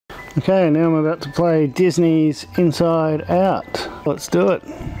Okay, now I'm about to play Disney's Inside Out. Let's do it.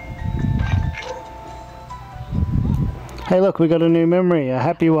 Hey look, we got a new memory, a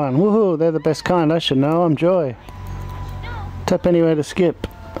happy one. Woohoo, they're the best kind, I should know, I'm Joy. Tap anywhere to skip.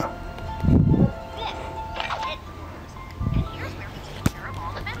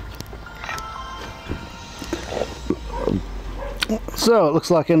 So it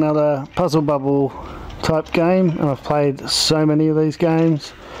looks like another puzzle bubble type game, and I've played so many of these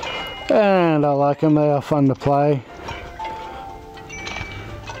games and I like them, they are fun to play.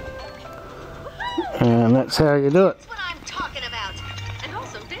 And that's how you do it. That's what I'm talking about, and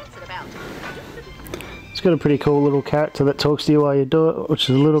also dancing about. It's got a pretty cool little character that talks to you while you do it, which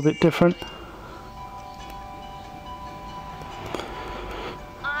is a little bit different.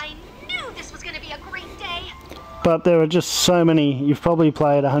 I knew this was going to be a great day. But there are just so many. You've probably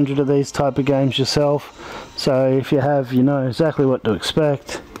played 100 of these type of games yourself, so if you have, you know exactly what to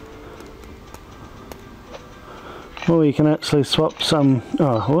expect. Oh, you can actually swap some.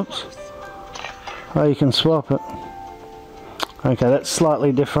 Oh, whoops. Oh, you can swap it. Okay, that's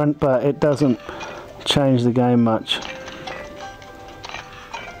slightly different, but it doesn't change the game much.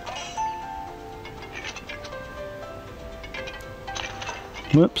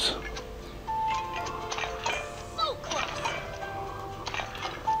 Whoops.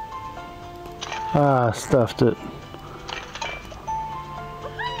 Ah, stuffed it.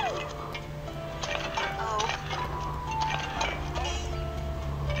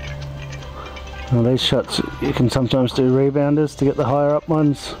 Now these shots, you can sometimes do rebounders to get the higher up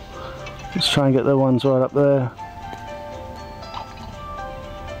ones. Let's try and get the ones right up there.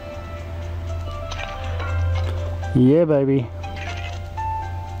 Yeah, baby.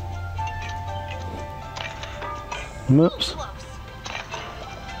 Whoops.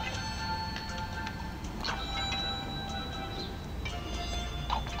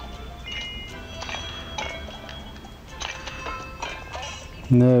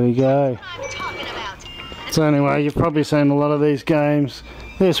 There we go. So anyway, you've probably seen a lot of these games.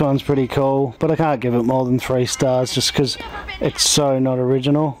 This one's pretty cool, but I can't give it more than 3 stars just because it's so not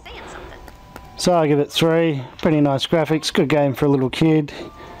original. So I give it 3. Pretty nice graphics, good game for a little kid.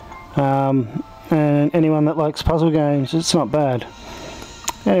 And anyone that likes puzzle games, it's not bad.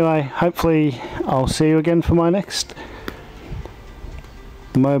 Anyway, hopefully I'll see you again for my next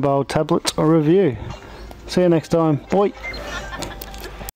mobile tablet review. See you next time. Bye.